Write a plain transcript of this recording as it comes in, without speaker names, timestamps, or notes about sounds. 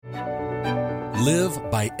Live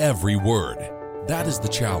by every word. That is the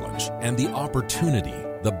challenge and the opportunity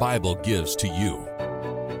the Bible gives to you.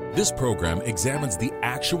 This program examines the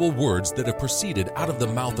actual words that have proceeded out of the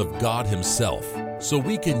mouth of God Himself, so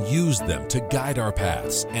we can use them to guide our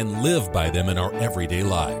paths and live by them in our everyday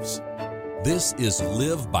lives. This is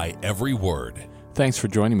Live by Every Word. Thanks for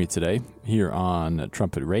joining me today here on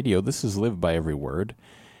Trumpet Radio. This is Live by Every Word.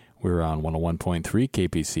 We're on 101.3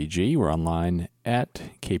 KPCG. We're online at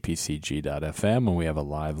kpcg.fm, and we have a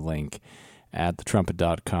live link at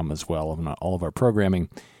thetrumpet.com as well. All of our programming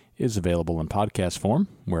is available in podcast form,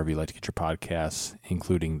 wherever you like to get your podcasts,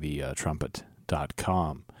 including the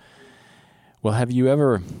trumpet.com. Well, have you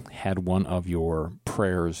ever had one of your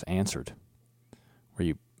prayers answered, where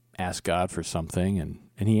you asked God for something and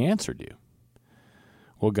He answered you?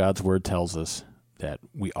 Well, God's Word tells us that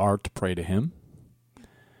we are to pray to Him.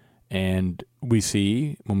 And we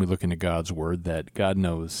see, when we look into God's Word, that God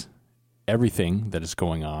knows everything that is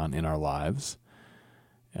going on in our lives,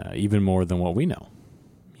 even more than what we know.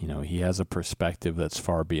 You know, He has a perspective that's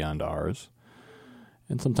far beyond ours.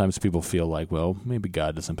 And sometimes people feel like, well, maybe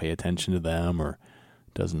God doesn't pay attention to them or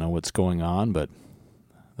doesn't know what's going on, but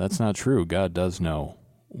that's not true. God does know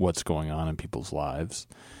what's going on in people's lives,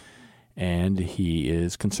 and He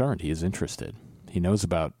is concerned. He is interested. He knows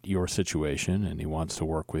about your situation, and He wants to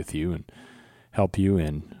work with you and help you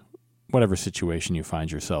in whatever situation you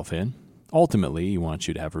find yourself in. Ultimately, He wants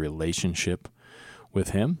you to have a relationship with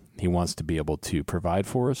Him. He wants to be able to provide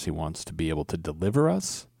for us. He wants to be able to deliver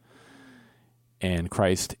us. And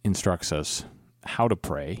Christ instructs us how to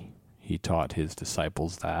pray. He taught His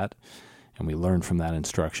disciples that, and we learn from that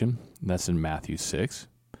instruction. That's in Matthew 6.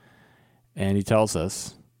 And He tells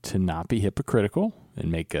us to not be hypocritical and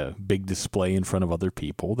make a big display in front of other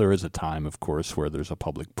people. There is a time, of course, where there's a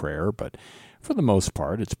public prayer, but for the most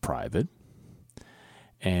part, it's private.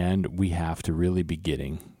 And we have to really be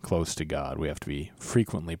getting close to God. We have to be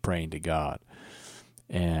frequently praying to God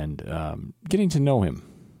and getting to know Him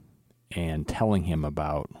and telling Him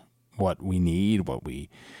about what we need, what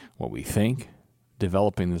we think,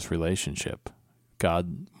 developing this relationship.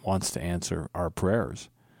 God wants to answer our prayers.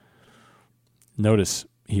 Notice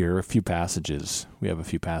here a few passages. We have a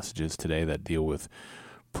few passages today that deal with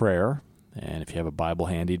prayer. And if you have a Bible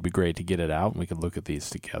handy, it'd be great to get it out, and we could look at these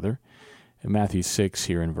together. In Matthew 6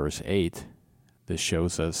 here in verse 8, this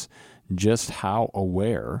shows us just how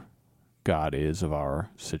aware God is of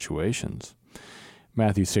our situations.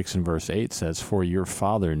 Matthew 6 and verse 8 says, "For your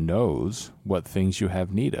Father knows what things you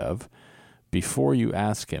have need of before you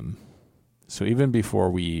ask Him." So even before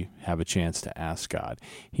we have a chance to ask God,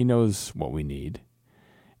 He knows what we need.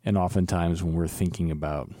 And oftentimes when we're thinking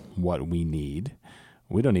about what we need,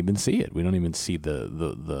 we don't even see it. We don't even see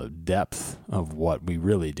the depth of what we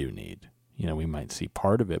really do need. You know, we might see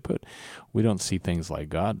part of it, but we don't see things like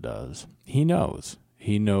God does. He knows.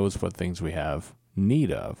 He knows what things we have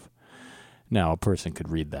need of. Now, a person could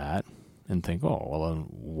read that and think, oh, well, then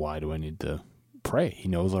why do I need to pray? He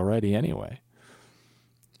knows already anyway.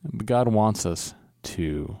 But God wants us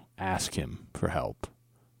to ask Him for help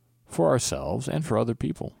for ourselves and for other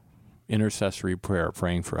people. Intercessory prayer,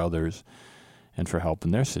 praying for others and for help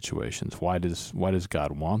in their situations. Why does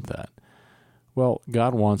God want that? Well,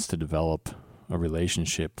 God wants to develop a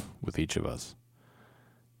relationship with each of us.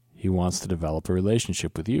 He wants to develop a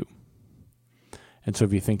relationship with you. And so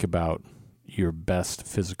if you think about your best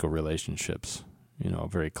physical relationships, you know, a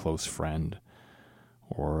very close friend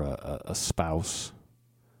or a spouse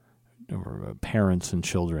or parents and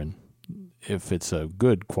children, if it's a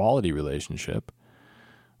good quality relationship,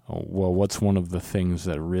 well, what's one of the things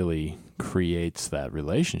that really creates that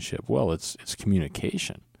relationship? Well, it's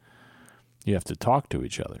communication. You have to talk to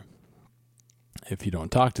each other. If you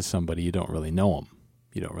don't talk to somebody, you don't really know them.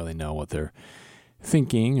 You don't really know what they're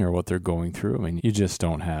thinking or what they're going through. I mean, you just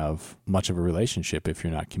don't have much of a relationship if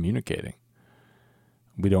you're not communicating.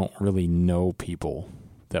 We don't really know people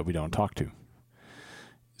that we don't talk to.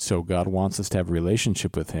 So God wants us to have a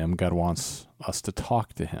relationship with Him. God wants us to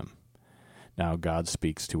talk to Him. Now, God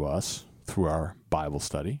speaks to us through our Bible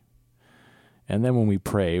study. And then when we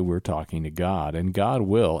pray, we're talking to God, and God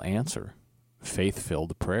will answer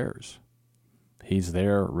faith-filled prayers. He's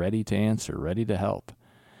there ready to answer, ready to help.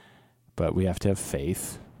 But we have to have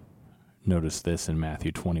faith. Notice this in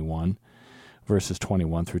Matthew 21, verses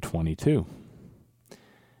 21 through 22.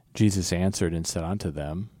 Jesus answered and said unto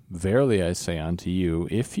them, Verily I say unto you,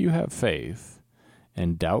 if you have faith,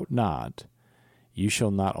 and doubt not, you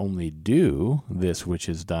shall not only do this which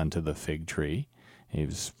is done to the fig tree.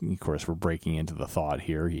 Of course, we're breaking into the thought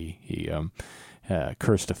here. He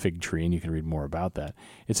cursed a fig tree, and you can read more about that.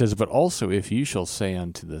 It says, but also if you shall say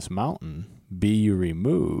unto this mountain, be you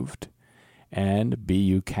removed, and be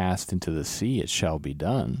you cast into the sea, it shall be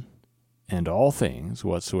done. And all things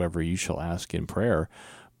whatsoever you shall ask in prayer,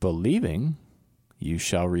 believing, you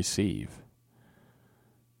shall receive.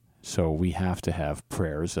 So we have to have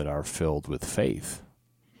prayers that are filled with faith.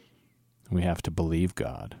 We have to believe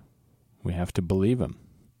God. We have to believe Him.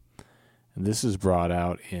 And this is brought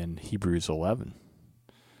out in Hebrews 11.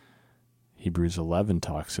 Hebrews 11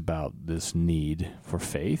 talks about this need for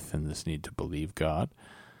faith and this need to believe God.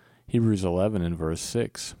 Hebrews 11 in verse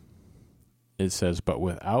 6, it says, "But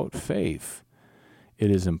without faith it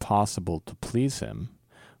is impossible to please Him,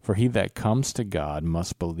 for he that comes to God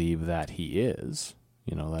must believe that He is,"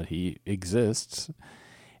 that He exists,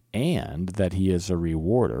 "and that He is a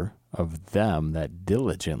rewarder of them that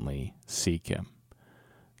diligently seek Him."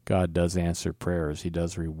 God does answer prayers. He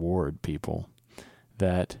does reward people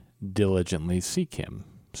that diligently seek Him.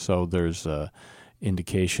 So there's a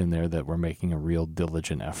indication there that we're making a real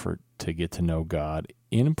diligent effort to get to know God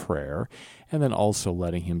in prayer, and then also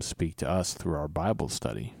letting Him speak to us through our Bible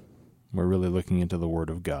study. We're really looking into the Word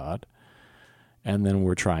of God, and then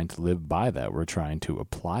we're trying to live by that. We're trying to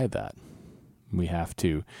apply that. We have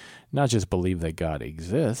to not just believe that God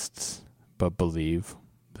exists, but believe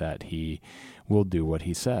that He will do what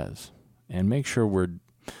He says, and make sure we're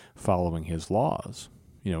following His laws.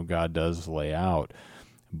 God does lay out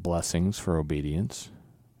blessings for obedience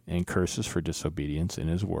and curses for disobedience in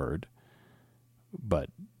His Word. But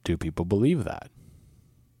do people believe that?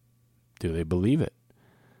 Do they believe it?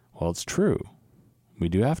 Well, it's true. We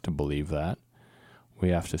do have to believe that. We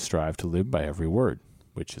have to strive to live by every word,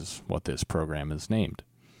 which is what this program is named.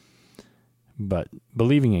 But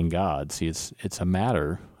believing in God, see, it's a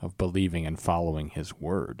matter of believing and following His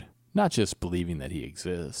Word. Not just believing that He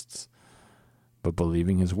exists, but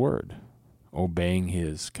believing His Word, obeying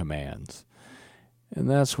His commands. And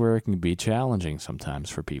that's where it can be challenging sometimes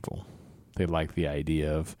for people. They like the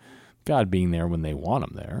idea of God being there when they want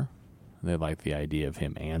Him there. They like the idea of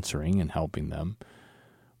Him answering and helping them.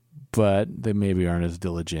 But they maybe aren't as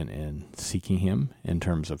diligent in seeking Him in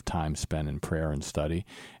terms of time spent in prayer and study,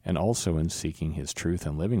 and also in seeking His truth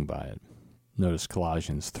and living by it. Notice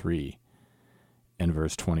Colossians 3 and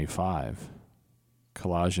verse 25.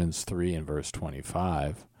 Colossians 3 and verse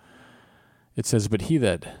 25. It says, "But he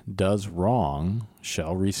that does wrong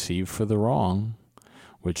shall receive for the wrong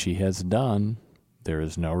which he has done. There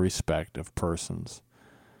is no respect of persons."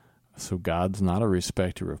 So God's not a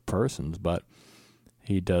respecter of persons, but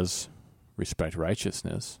He does respect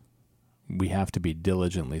righteousness. We have to be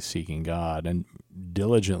diligently seeking God and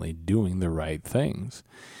diligently doing the right things.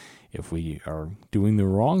 If we are doing the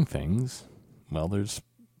wrong things, well, there's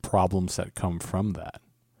problems that come from that.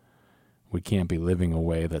 We can't be living a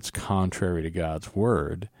way that's contrary to God's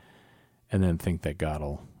Word and then think that God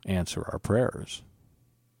will answer our prayers.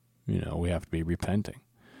 We have to be repenting,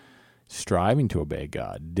 striving to obey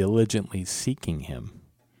God, diligently seeking Him.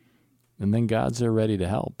 And then God's there ready to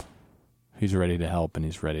help. He's ready to help and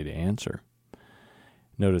He's ready to answer.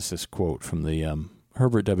 Notice this quote from the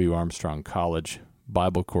Herbert W. Armstrong College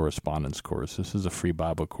Bible Correspondence Course. This is a free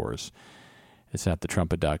Bible course. It's at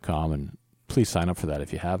thetrumpet.com, and please sign up for that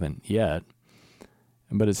if you haven't yet.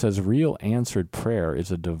 But it says, "Real answered prayer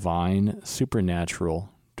is a divine, supernatural,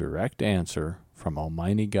 direct answer from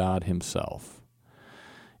Almighty God Himself.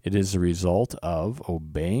 It is the result of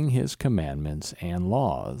obeying His commandments and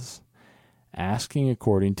laws, asking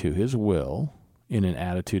according to His will in an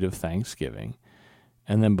attitude of thanksgiving,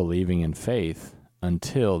 and then believing in faith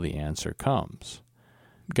until the answer comes."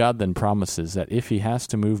 God then promises that if He has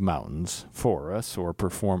to move mountains for us or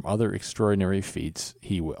perform other extraordinary feats,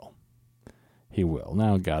 He will. He will.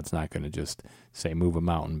 Now, God's not going to just say move a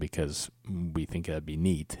mountain because we think that'd be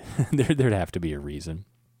neat. There'd have to be a reason.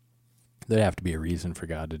 There'd have to be a reason for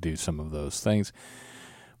God to do some of those things.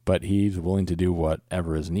 But He's willing to do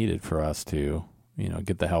whatever is needed for us to,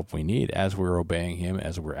 get the help we need as we're obeying Him,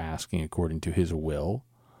 as we're asking according to His will.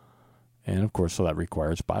 And, of course, so that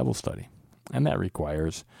requires Bible study. And that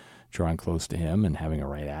requires drawing close to Him and having a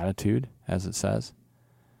right attitude, as it says.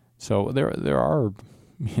 So there are,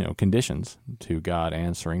 conditions to God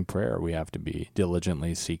answering prayer. We have to be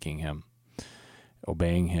diligently seeking Him,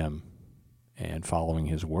 obeying Him, and following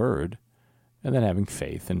His Word, and then having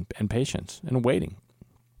faith and patience and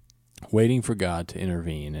waiting for God to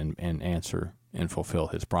intervene and answer and fulfill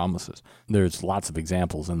His promises. There's lots of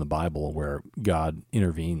examples in the Bible where God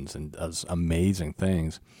intervenes and does amazing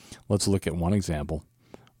things. Let's look at one example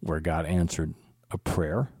where God answered a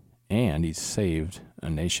prayer and He saved a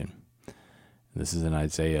nation. This is in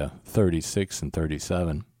Isaiah 36 and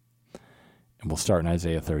 37. And we'll start in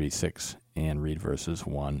Isaiah 36 and read verses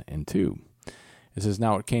 1 and 2. It says,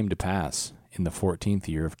 "Now it came to pass in the 14th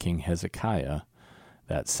year of King Hezekiah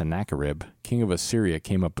that Sennacherib, king of Assyria,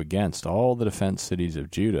 came up against all the defense cities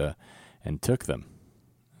of Judah and took them."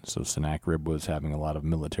 So Sennacherib was having a lot of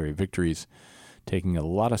military victories, taking a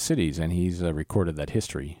lot of cities, and he's recorded that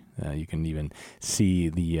history. You can even see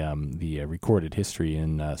the recorded history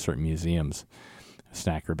in certain museums.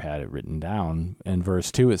 Sennacherib had it written down. In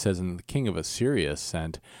verse 2, it says, "And the king of Assyria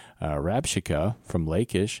sent Rabshakeh from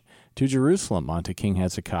Lachish to Jerusalem unto King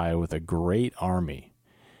Hezekiah with a great army.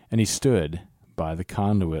 And he stood by the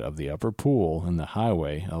conduit of the upper pool in the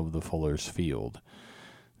highway of the fuller's field."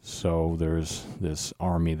 So there's this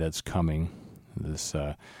army that's coming, this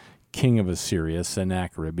king of Assyria,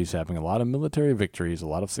 Sennacherib. He's having a lot of military victories, a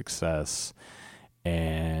lot of success,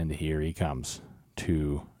 and here he comes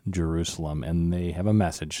to Jerusalem, and they have a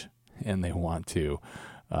message, and they want to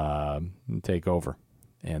take over.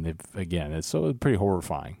 And it's pretty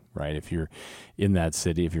horrifying, right? If you're in that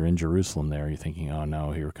city, if you're in Jerusalem there, you're thinking, oh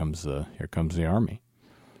no, here comes the army.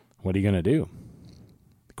 What are you going to do?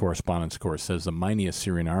 The correspondence, of course, says the mighty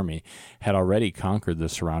Assyrian army had already conquered the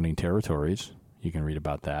surrounding territories. You can read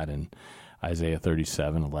about that in Isaiah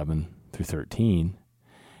 37:11-13.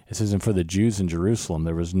 It says, "And for the Jews in Jerusalem,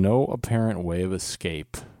 there was no apparent way of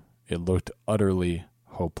escape. It looked utterly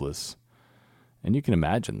hopeless." And you can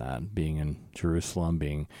imagine that, being in Jerusalem,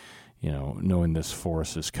 knowing this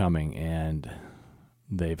force is coming, and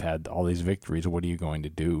they've had all these victories. What are you going to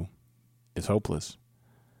do? It's hopeless.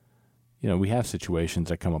 We have situations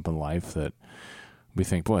that come up in life that we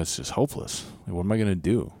think, boy, it's just hopeless. What am I going to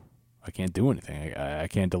do? I can't do anything. I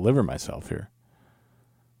can't deliver myself here.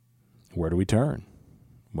 Where do we turn?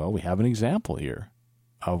 Well, we have an example here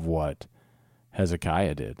of what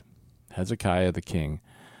Hezekiah did. Hezekiah the king,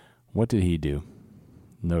 what did he do?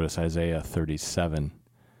 Notice Isaiah 37, and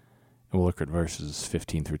we'll look at verses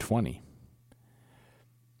 15-20.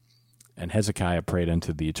 "And Hezekiah prayed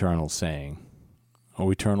unto the Eternal, saying, O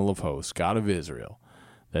Eternal of hosts, God of Israel,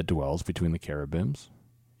 that dwells between the cherubims,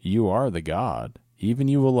 you are the God, even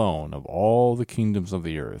you alone, of all the kingdoms of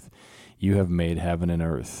the earth. You have made heaven and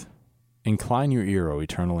earth. Incline your ear, O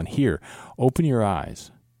Eternal, and hear. Open your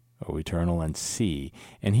eyes, O Eternal, and see,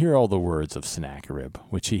 and hear all the words of Sennacherib,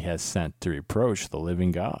 which he has sent to reproach the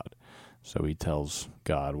living God." So he tells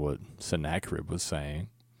God what Sennacherib was saying.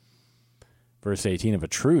 Verse 18, "Of a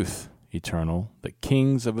truth, Eternal, the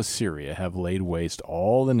kings of Assyria have laid waste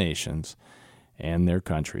all the nations and their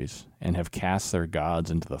countries, and have cast their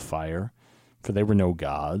gods into the fire. For they were no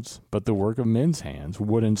gods, but the work of men's hands,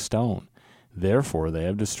 wood and stone. Therefore they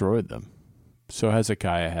have destroyed them." So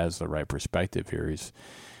Hezekiah has the right perspective here. He's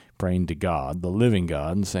praying to God, the living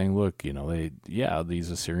God, and saying, look,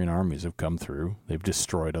 these Assyrian armies have come through. They've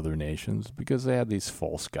destroyed other nations because they have these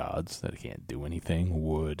false gods that can't do anything,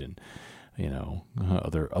 wood and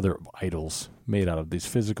other idols made out of these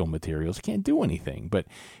physical materials can't do anything. But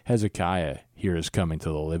Hezekiah here is coming to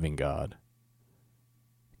the living God.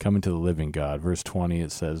 Coming to the living God. Verse 20,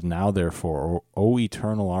 it says, "Now therefore, O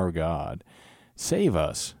Eternal our God, save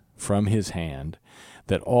us from his hand,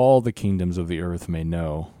 that all the kingdoms of the earth may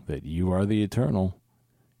know that you are the Eternal,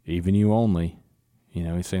 even you only."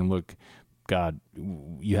 He's saying, look, God,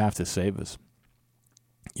 you have to save us.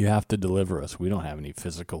 You have to deliver us. We don't have any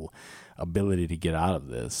physical ability to get out of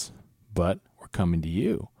this, but we're coming to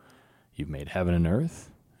you. You've made heaven and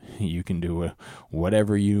earth. You can do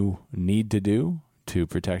whatever you need to do to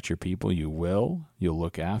protect your people. You will. You'll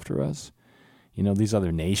look after us. These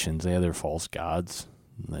other nations, they have their false gods.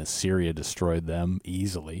 Assyria destroyed them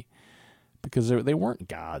easily because they weren't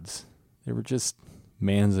gods. They were just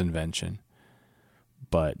man's invention.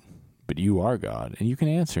 But you are God, and you can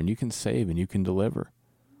answer, and you can save, and you can deliver.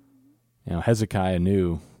 Hezekiah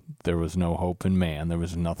knew there was no hope in man. There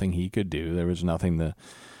was nothing he could do. There was nothing the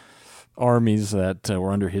armies that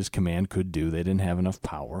were under his command could do. They didn't have enough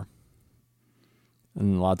power.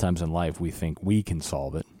 And a lot of times in life, we think we can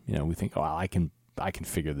solve it. We think, I can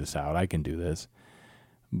figure this out. I can do this.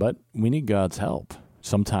 But we need God's help.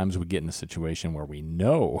 Sometimes we get in a situation where we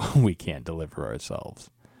know we can't deliver ourselves.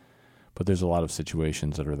 But there's a lot of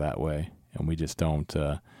situations that are that way, and we just don't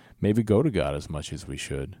maybe go to God as much as we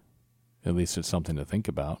should. At least it's something to think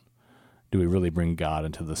about. Do we really bring God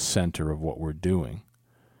into the center of what we're doing?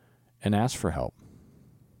 And ask for help,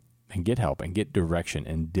 and get direction,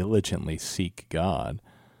 and diligently seek God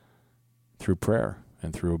through prayer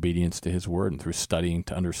and through obedience to his word and through studying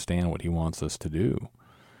to understand what he wants us to do.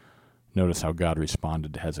 Notice how God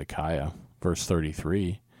responded to Hezekiah, verse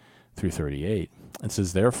 33-38. It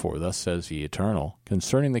says, "Therefore, thus says the Eternal,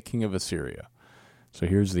 concerning the king of Assyria." So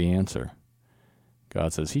here's the answer.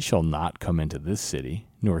 God says, he shall not come into this city,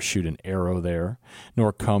 nor shoot an arrow there,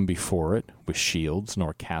 nor come before it with shields,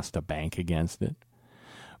 nor cast a bank against it.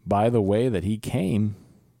 By the way that he came,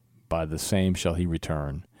 by the same shall he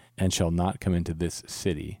return, and shall not come into this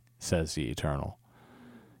city, says the Eternal.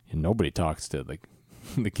 And nobody talks to the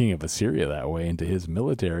king of Assyria that way, into his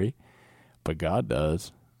military, but God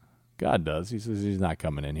does. God does. He says he's not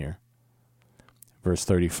coming in here. Verse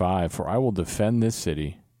 35, for I will defend this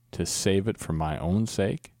city to save it for my own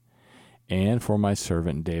sake and for my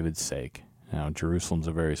servant David's sake. Now, Jerusalem's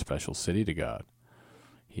a very special city to God.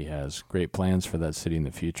 He has great plans for that city in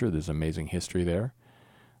the future. There's amazing history there.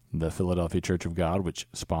 The Philadelphia Church of God, which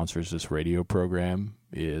sponsors this radio program,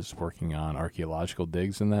 is working on archaeological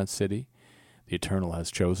digs in that city. The Eternal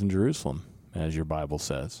has chosen Jerusalem, as your Bible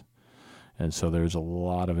says. And so there's a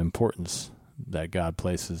lot of importance that God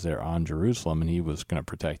places there on Jerusalem, and he was going to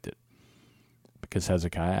protect it. Because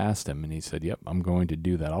Hezekiah asked him, and he said, yep, I'm going to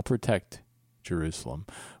do that. I'll protect Jerusalem.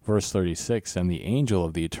 Verse 36, and the angel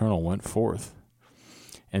of the Eternal went forth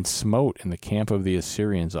and smote in the camp of the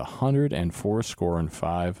Assyrians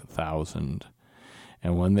 185,000.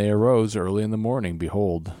 And when they arose early in the morning,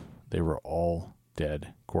 behold, they were all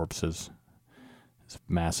dead corpses. This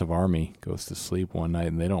massive army goes to sleep one night,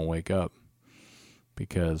 and they don't wake up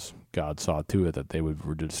because God saw to it that they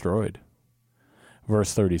were destroyed.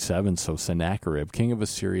 Verse 37, so Sennacherib, king of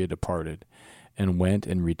Assyria, departed and went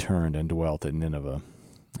and returned and dwelt at Nineveh.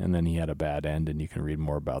 And then he had a bad end, and you can read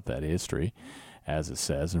more about that history, as it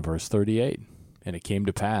says in verse 38. And it came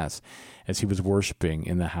to pass, as he was worshiping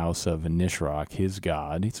in the house of Nisroch, his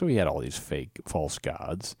god, so he had all these fake, false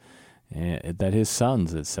gods, that his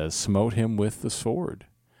sons, it says, smote him with the sword.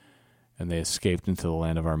 And they escaped into the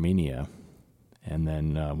land of Armenia. And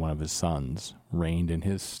then one of his sons reigned in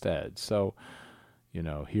his stead. So,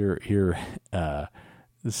 here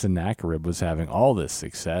Sennacherib was having all this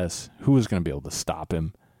success. Who was going to be able to stop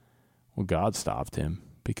him? Well, God stopped him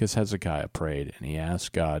because Hezekiah prayed, and he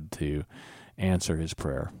asked God to answer his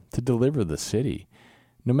prayer, to deliver the city.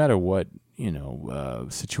 No matter what,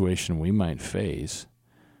 situation we might face,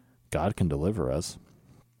 God can deliver us.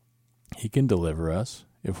 He can deliver us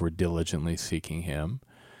if we're diligently seeking him,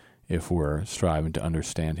 if we're striving to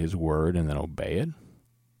understand his word and then obey it.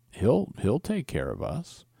 He'll take care of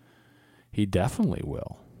us. He definitely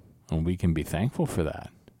will. And we can be thankful for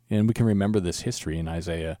that. And we can remember this history in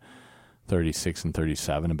Isaiah 36 and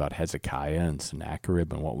 37 about Hezekiah and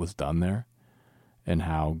Sennacherib and what was done there, and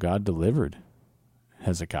how God delivered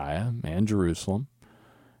Hezekiah and Jerusalem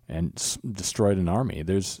and destroyed an army.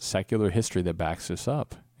 There's secular history that backs this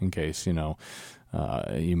up, in case, you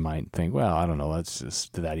might think, well, I don't know,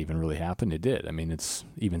 did that even really happen? It did. I mean, it's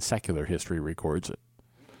even secular history records it.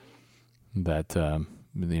 That,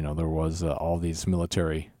 there was all these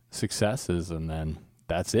military successes, and then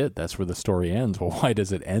that's it. That's where the story ends. Well, why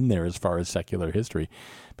does it end there as far as secular history?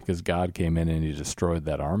 Because God came in and he destroyed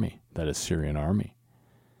that army, that Assyrian army.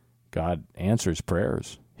 God answers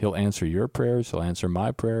prayers. He'll answer your prayers. He'll answer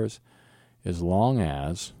my prayers as long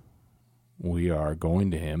as we are going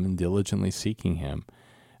to him and diligently seeking him.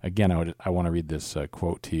 Again, I want to read this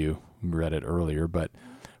quote to you. We read it earlier, but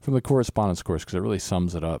from the correspondence course, because it really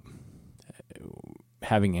sums it up.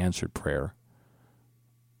 Having answered prayer,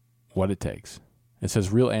 what it takes. It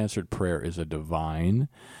says, real answered prayer is a divine,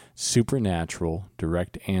 supernatural,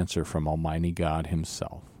 direct answer from Almighty God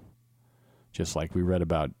himself. Just like we read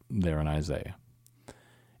about there in Isaiah.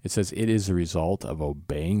 It says, it is the result of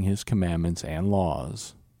obeying his commandments and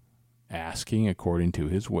laws, asking according to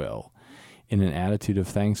his will, in an attitude of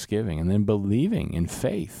thanksgiving, and then believing in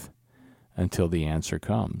faith until the answer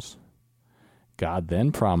comes. God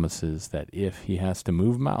then promises that if he has to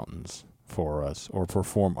move mountains for us or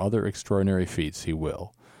perform other extraordinary feats, he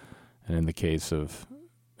will. And in the case of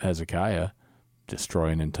Hezekiah, destroy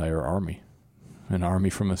an entire army, an army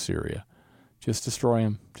from Assyria. Just destroy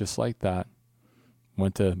him, just like that.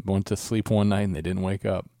 Went to sleep one night and they didn't wake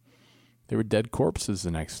up. They were dead corpses the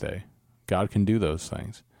next day. God can do those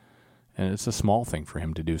things. And it's a small thing for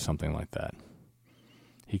him to do something like that.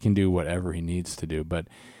 He can do whatever he needs to do, but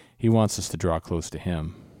he wants us to draw close to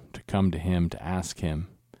him, to come to him, to ask him,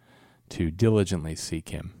 to diligently seek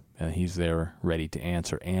him. And he's there ready to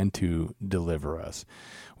answer and to deliver us.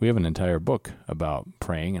 We have an entire book about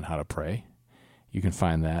praying and how to pray. You can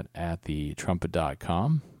find that at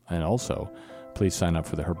thetrumpet.com. And also, please sign up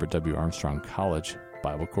for the Herbert W. Armstrong College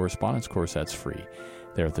Bible Correspondence course. That's free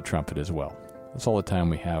there at the Trumpet as well. That's all the time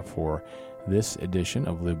we have for this edition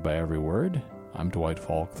of Live by Every Word. I'm Dwight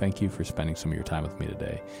Falk. Thank you for spending some of your time with me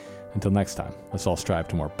today. Until next time, let's all strive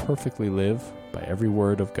to more perfectly live by every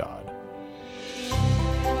word of God.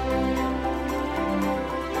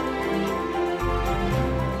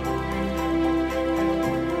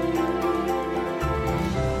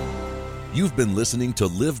 You've been listening to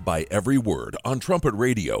Live by Every Word on Trumpet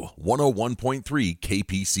Radio 101.3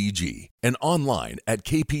 KPCG and online at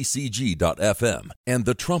kpcg.fm and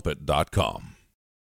thetrumpet.com.